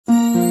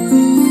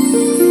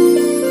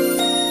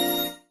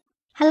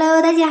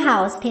Hello， 大家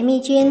好，我是甜蜜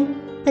君。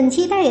本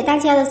期带给大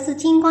家的是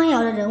金光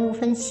瑶的人物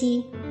分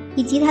析，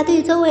以及他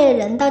对周围的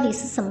人到底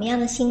是什么样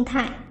的心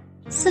态，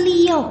是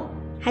利用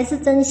还是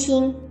真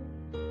心。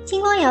金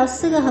光瑶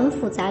是个很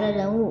复杂的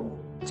人物，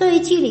作为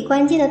剧里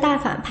关键的大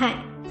反派，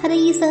他的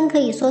一生可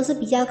以说是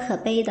比较可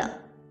悲的，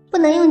不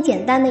能用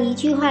简单的一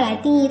句话来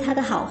定义他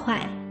的好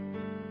坏。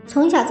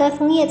从小在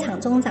枫叶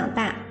场中长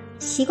大，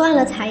习惯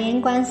了察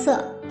言观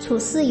色，处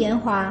事圆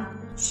滑，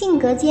性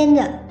格坚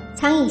韧，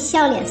常以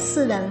笑脸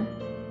示人。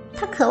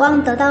他渴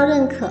望得到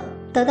认可，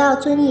得到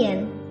尊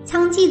严，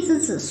娼妓之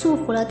子束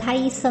缚了他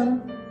一生，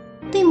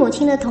对母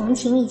亲的同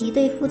情以及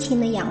对父亲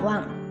的仰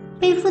望，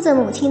背负着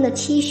母亲的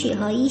期许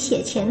和一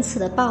雪前耻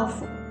的报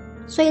复，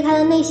所以他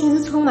的内心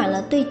是充满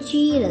了对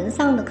居于人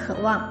上的渴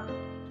望。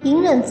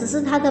隐忍只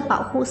是他的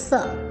保护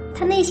色，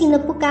他内心的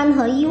不甘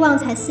和欲望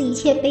才是一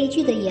切悲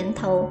剧的源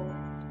头。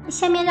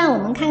下面让我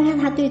们看看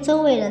他对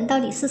周围人到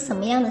底是什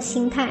么样的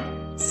心态，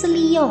是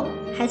利用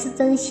还是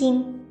真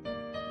心。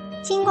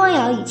金光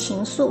瑶与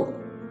情愫，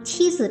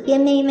妻子变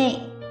妹妹。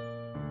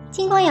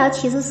金光瑶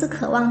其实是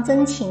渴望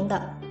真情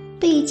的，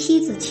对于妻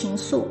子情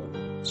愫，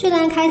虽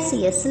然开始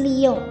也是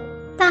利用，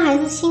但还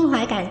是心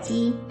怀感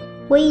激。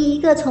唯一一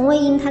个从未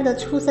因他的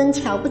出身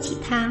瞧不起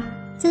他，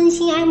真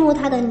心爱慕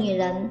他的女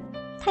人。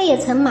他也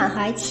曾满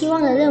怀期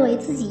望地认为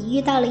自己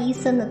遇到了一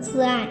生的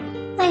挚爱，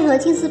奈何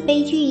竟是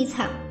悲剧一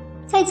场。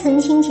在成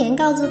亲前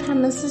告知他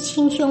们是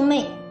亲兄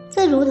妹，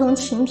这如同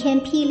晴天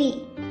霹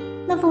雳。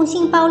那封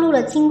信暴露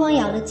了金光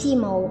瑶的计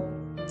谋，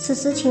此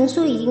时情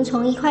愫已经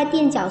从一块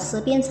垫脚石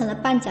变成了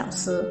绊脚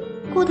石，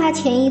故他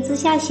潜意之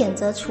下选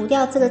择除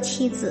掉这个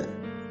妻子。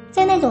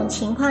在那种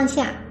情况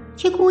下，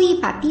却故意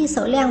把匕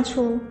首亮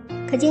出，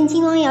可见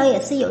金光瑶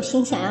也是有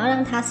心想要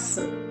让他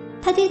死。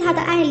他对他的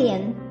爱怜，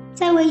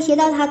在威胁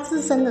到他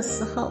自身的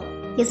时候，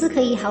也是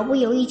可以毫不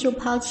犹豫就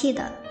抛弃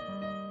的。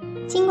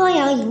金光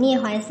瑶以孽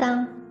怀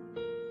伤。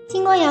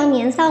金光瑶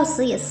年少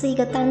时也是一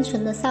个单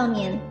纯的少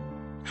年，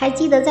还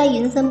记得在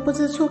云深不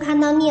知处看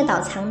到涅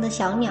岛藏的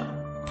小鸟，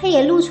他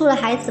也露出了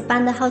孩子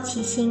般的好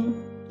奇心。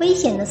危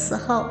险的时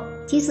候，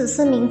即使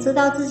是明知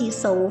道自己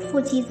手无缚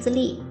鸡之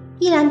力，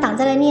依然挡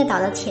在了涅岛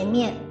的前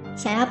面，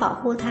想要保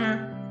护他。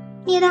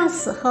涅大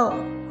死后，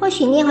或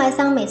许聂怀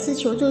桑每次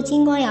求助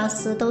金光瑶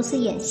时都是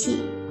演戏，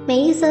每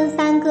一声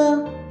山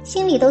歌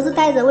心里都是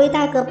带着为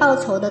大哥报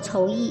仇的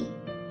仇意，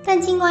但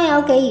金光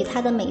瑶给予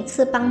他的每一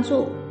次帮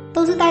助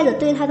都是带着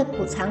对他的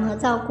补偿和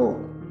照顾。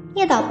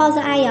聂导抱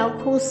着阿瑶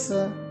哭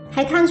时，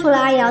还看出了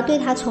阿瑶对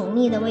他宠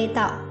溺的味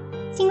道。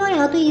金光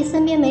瑶对于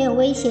身边没有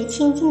威胁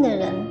亲近的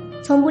人，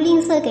从不吝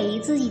啬给予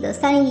自己的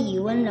善意与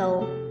温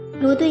柔，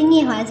如对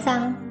聂怀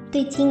桑，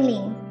对金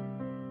陵。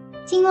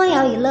金光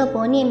瑶与乐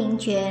伯念名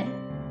诀。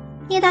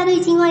聂大对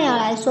金光瑶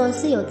来说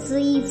是有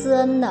知义之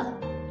恩的，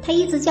他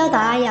一直教导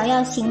阿瑶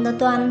要行得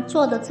端，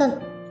坐得正，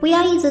不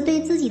要一直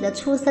对自己的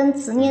出身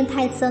执念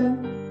太深。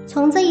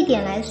从这一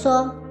点来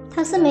说，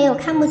他是没有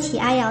看不起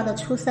阿瑶的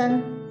出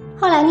身。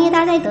后来聂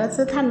大在得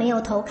知他没有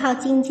投靠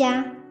金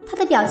家，他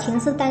的表情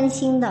是担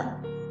心的，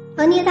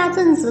而聂大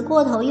正直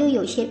过头又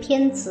有些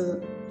偏执，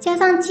加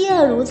上嫉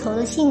恶如仇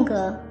的性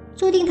格，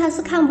注定他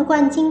是看不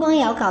惯金光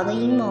瑶搞的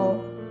阴谋。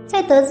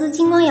在得知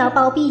金光瑶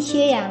包庇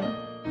薛洋，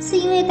是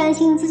因为担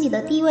心自己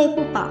的地位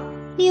不保，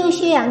利用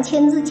薛洋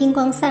牵制金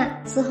光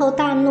善之后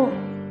大怒，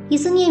于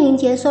是聂明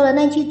杰说了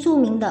那句著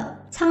名的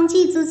娼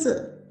妓之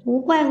子无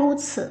怪乎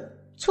此，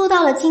触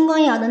到了金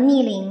光瑶的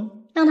逆鳞，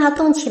让他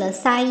动起了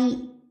杀意。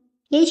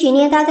也许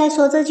聂大在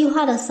说这句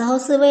话的时候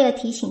是为了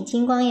提醒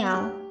金光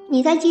瑶，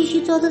你再继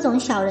续做这种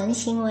小人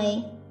行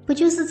为，不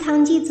就是娼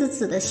妓之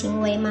子的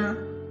行为吗？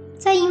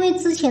再因为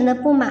之前的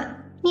不满，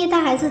聂大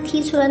还是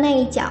踢出了那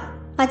一脚，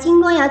把金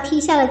光瑶踢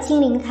下了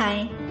金陵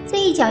台，这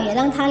一脚也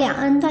让他俩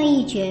恩断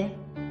义绝。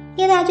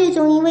聂大最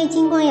终因为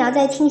金光瑶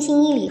在庆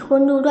兴驿里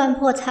混入乱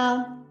破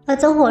操，而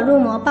走火入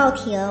魔爆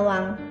体而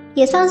亡，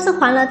也算是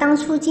还了当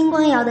初金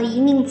光瑶的一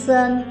命之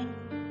恩。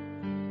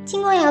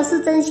金光瑶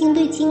是真心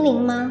对金陵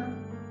吗？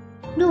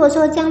如果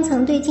说江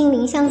澄对金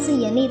陵像是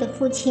严厉的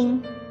父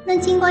亲，那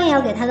金光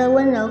瑶给他的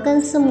温柔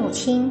更是母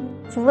亲，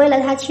抚慰了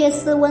他缺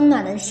失温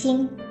暖的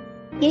心。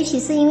也许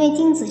是因为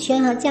金子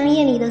轩和江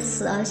燕离的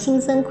死而心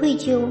生愧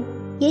疚，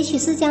也许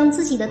是将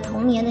自己的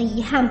童年的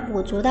遗憾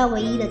补足到唯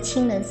一的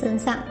亲人身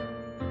上。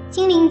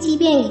金陵即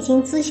便已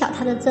经知晓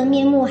他的真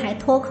面目，还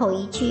脱口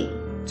一句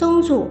宗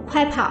主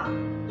快跑，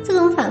这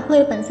种反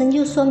馈本身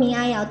就说明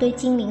阿瑶对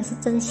金陵是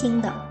真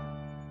心的。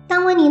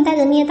当温宁带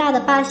着聂大的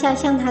霸笑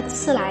向他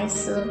刺来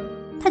时，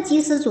他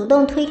及时主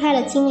动推开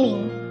了金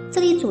陵，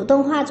这里主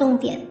动划重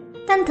点，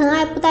但疼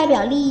爱不代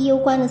表利益攸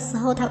关的时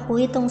候他不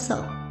会动手。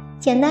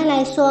简单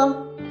来说，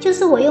就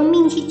是我用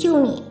命去救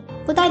你，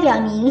不代表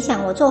你影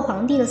响我做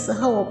皇帝的时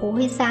候我不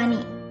会杀你。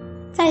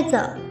再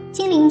者，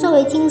金陵作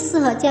为金氏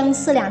和江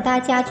氏两大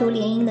家族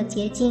联姻的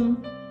结晶，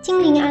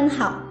金陵安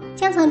好，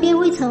江澄便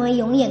会成为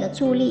永远的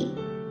助力，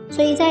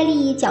所以在利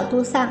益角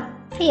度上，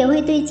他也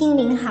会对金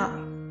陵好。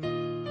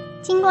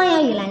金光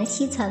瑶与蓝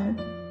曦臣，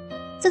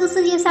这个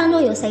世界上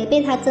若有谁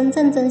被他真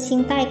正真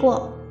心待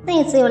过，那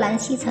也只有蓝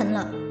曦臣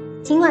了。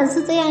尽管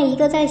是这样一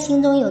个在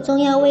心中有重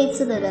要位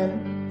置的人，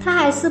他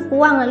还是不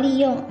忘了利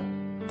用。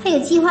他有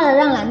计划的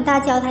让兰大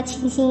教他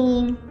清心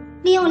音，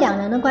利用两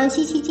人的关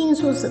系去尽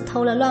数使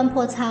偷了乱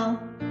破操。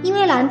因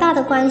为兰大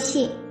的关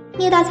系，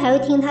聂大才会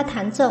听他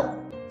弹奏，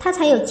他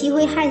才有机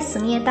会害死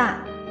聂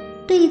大。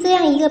对于这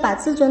样一个把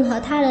自尊和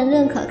他人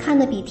认可看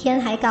得比天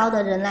还高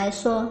的人来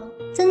说，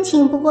真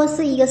情不过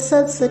是一个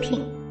奢侈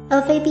品，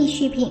而非必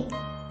需品。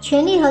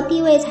权力和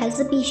地位才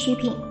是必需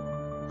品。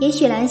也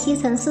许兰曦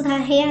城是他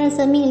黑暗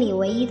生命里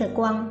唯一的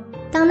光，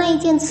当那一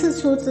剑刺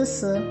出之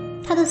时，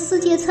他的世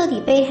界彻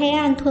底被黑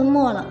暗吞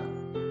没了。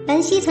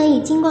兰曦城与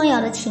金光瑶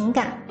的情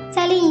感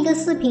在另一个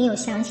视频有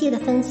详细的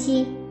分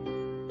析。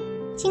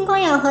金光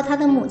瑶和他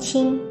的母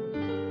亲，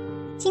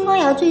金光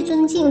瑶最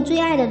尊敬最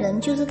爱的人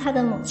就是他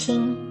的母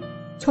亲，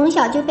从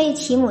小就被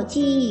其母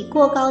寄予以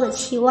过高的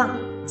期望，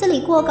这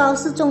里过高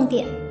是重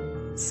点，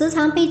时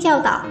常被教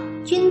导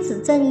君子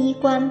正衣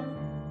冠。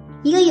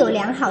一个有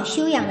良好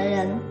修养的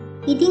人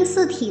一定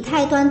是体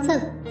态端正，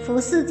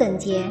服饰整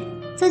洁，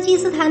这既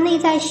是他内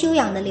在修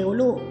养的流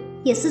露，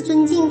也是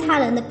尊敬他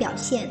人的表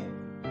现。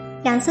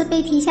两次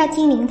被踢下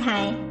金陵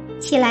台，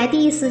起来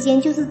第一时间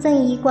就是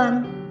正衣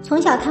冠。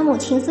从小他母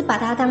亲是把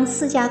他当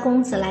世家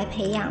公子来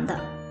培养的，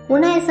无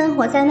奈生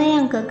活在那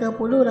样格格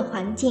不入的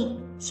环境，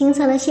形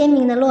成了鲜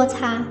明的落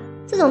差。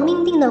这种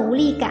命定的无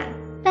力感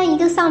让一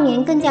个少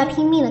年更加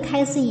拼命地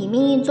开始与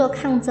命运做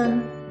抗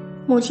争。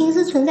母亲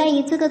是存在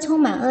于这个充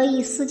满恶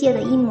意世界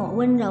的一抹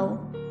温柔，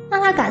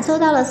让他感受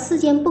到了世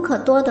间不可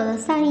多得的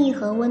善意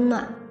和温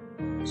暖，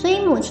所以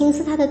母亲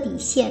是他的底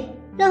线，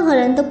任何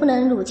人都不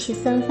能辱其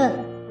身份。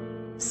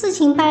事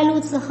情败露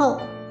之后，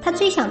他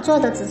最想做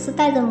的只是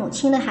带着母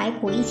亲的骸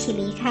骨一起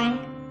离开。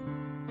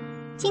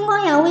金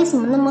光瑶为什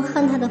么那么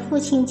恨他的父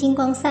亲金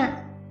光善？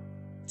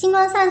金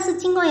光善是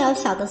金光瑶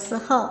小的时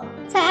候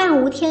在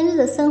暗无天日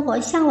的生活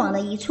向往的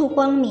一处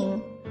光明。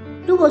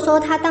如果说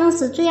他当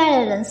时最爱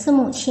的人是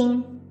母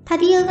亲，他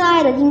第二个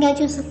爱的应该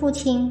就是父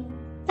亲，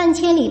但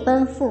千里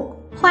奔赴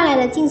换来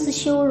的竟是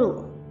羞辱。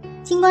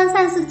金光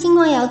善是金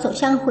光瑶走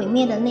向毁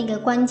灭的那个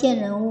关键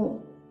人物，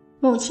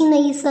母亲的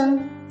一生，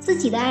自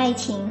己的爱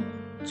情，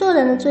做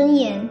人的尊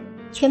严，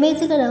全被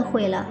这个人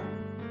毁了。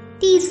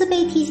第一次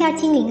被踢下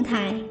金陵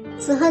台，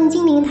只恨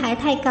金陵台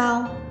太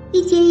高，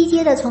一阶一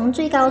阶的从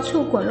最高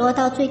处滚落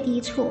到最低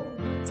处，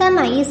沾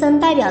满一身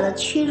代表着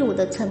屈辱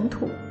的尘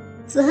土。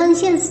只恨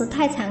现实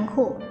太残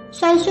酷，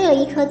摔碎了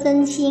一颗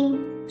真心，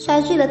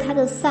摔碎了他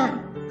的善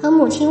和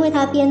母亲为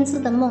他编织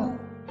的梦。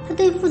他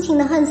对父亲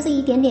的恨是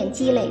一点点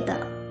积累的，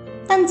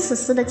但此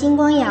时的金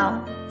光瑶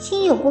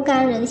心有不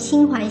甘人，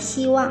心怀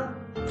希望。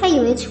他以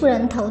为出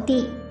人头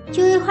地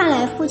就会换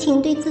来父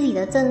亲对自己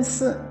的正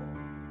视。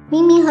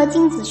明明和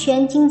金子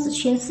轩、金子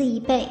勋是一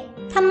辈，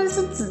他们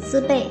是子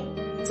之辈，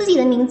自己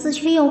的名字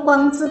却用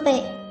光字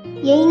辈，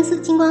原因是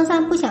金光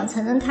善不想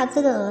承认他这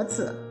个儿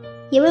子，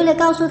也为了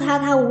告诉他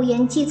他无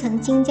缘继承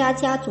金家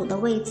家主的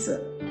位置。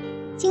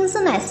金氏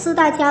乃四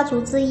大家族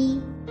之一，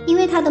因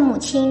为他的母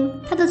亲，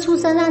他的出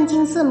身让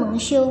金氏蒙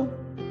羞，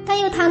但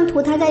又贪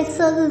图他在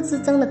射日之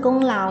争的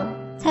功劳，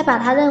才把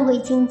他认回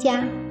金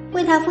家，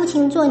为他父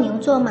亲做牛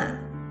做马。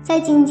在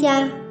金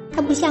家，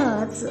他不像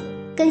儿子，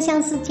更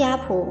像是家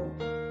仆。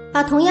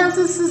把同样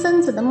是私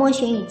生子的莫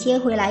玄羽接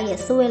回来，也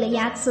是为了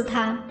压制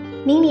他，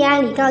明里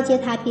暗里告诫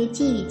他别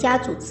觊觎家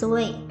主之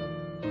位。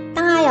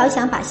当阿瑶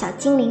想把小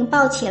精灵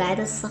抱起来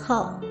的时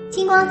候，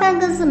金光善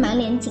更是满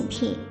脸警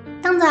惕，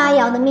当着阿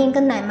瑶的面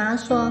跟奶妈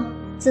说，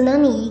只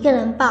能你一个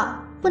人抱，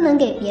不能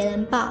给别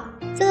人抱。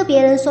这个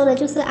别人说的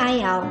就是阿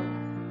瑶。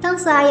当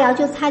时阿瑶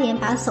就差点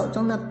把手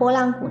中的拨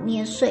浪鼓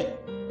捏碎。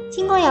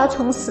金光瑶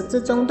从始至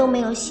终都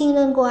没有信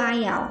任过阿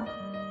瑶。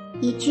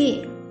一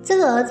句这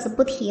个儿子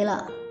不提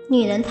了，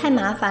女人太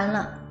麻烦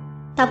了，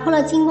打破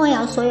了金光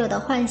瑶所有的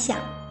幻想。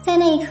在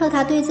那一刻，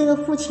他对这个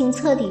父亲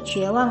彻底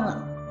绝望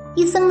了。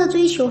一生的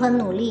追求和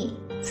努力，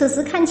此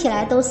时看起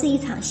来都是一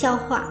场笑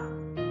话。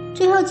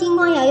最后金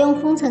光瑶用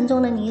风尘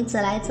中的女子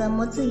来折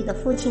磨自己的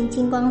父亲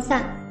金光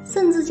善，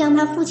甚至将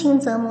他父亲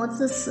折磨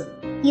致死，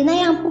以那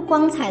样不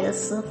光彩的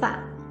死法，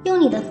用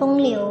你的风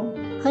流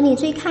和你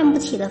最看不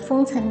起的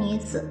风尘女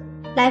子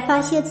来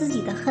发泄自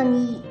己的恨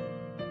意。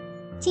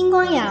金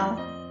光瑶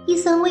一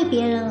生为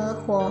别人而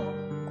活，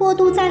过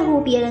度在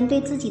乎别人对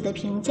自己的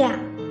评价，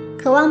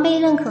渴望被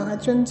认可和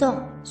尊重，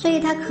所以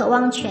他渴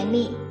望权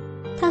力。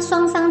他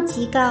双商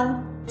极高，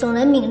总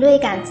能敏锐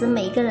感知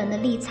每个人的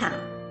立场，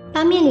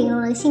八面玲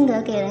珑的性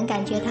格给人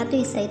感觉他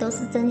对谁都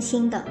是真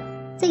心的。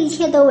这一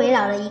切都围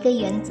绕了一个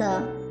原则，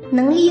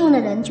能利用的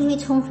人就会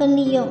充分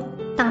利用，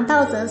挡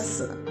道则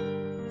死。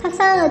他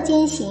善恶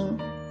兼行，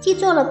既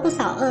做了不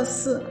少恶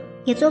事，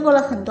也做过了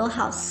很多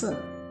好事。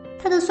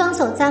他的双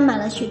手沾满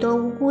了许多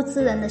无辜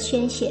之人的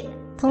鲜血，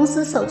同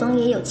时手中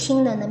也有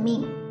亲人的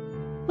命。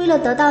为了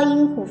得到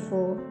阴虎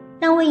符，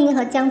让魏婴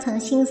和江澄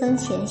心生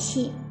嫌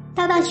隙，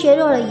大大削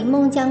弱了以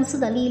梦江氏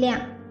的力量，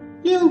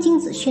利用金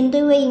子勋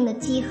对魏婴的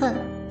记恨，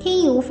天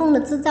衣无缝地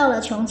制造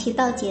了穷奇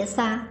道劫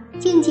杀，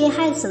间接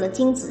害死了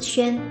金子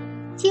轩，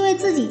既为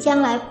自己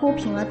将来铺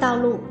平了道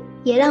路，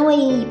也让魏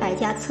婴与百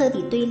家彻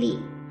底对立。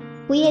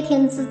不夜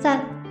天之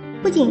战，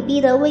不仅逼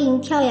得魏婴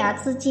跳崖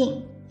自尽，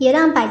也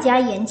让百家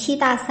元气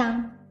大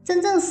伤，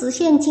真正实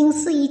现金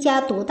氏一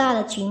家独大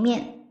的局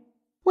面。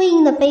魏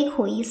婴的悲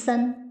苦一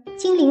生，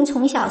金陵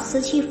从小失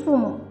去父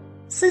母，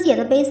师姐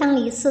的悲伤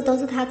离世都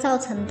是他造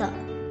成的，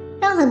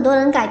让很多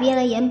人改变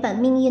了原本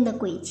命运的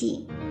轨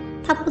迹。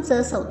他不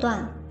择手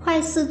段，坏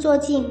事做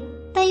尽，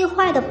但又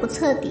坏得不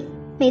彻底，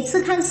每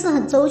次看似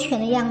很周全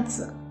的样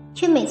子，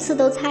却每次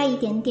都差一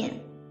点点。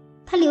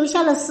他留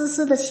下了丝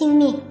丝的性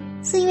命，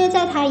是因为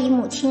在他与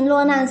母亲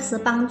落难时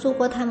帮助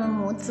过他们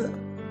母子。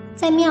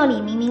在庙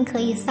里明明可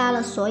以杀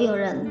了所有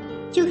人，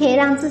就可以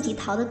让自己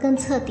逃得更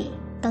彻底，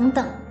等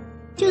等，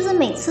就是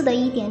每次的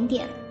一点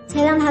点，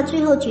才让他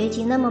最后结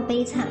局那么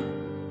悲惨。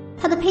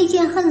他的佩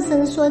剑恨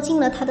声说尽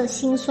了他的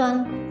心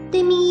酸，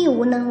对命运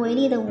无能为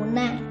力的无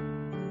奈。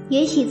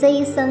也许这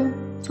一生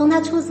从他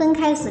出生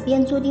开始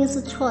便注定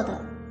是错的。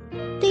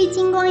对于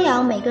金光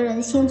瑶，每个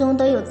人心中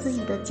都有自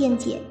己的见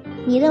解，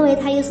你认为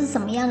他又是什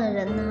么样的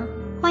人呢？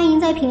欢迎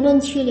在评论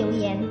区留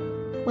言。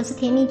我是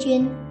甜蜜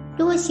君，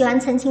如果喜欢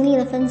陈情令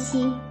的分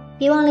析，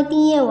别忘了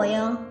订阅我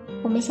哟。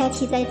我们下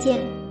期再见。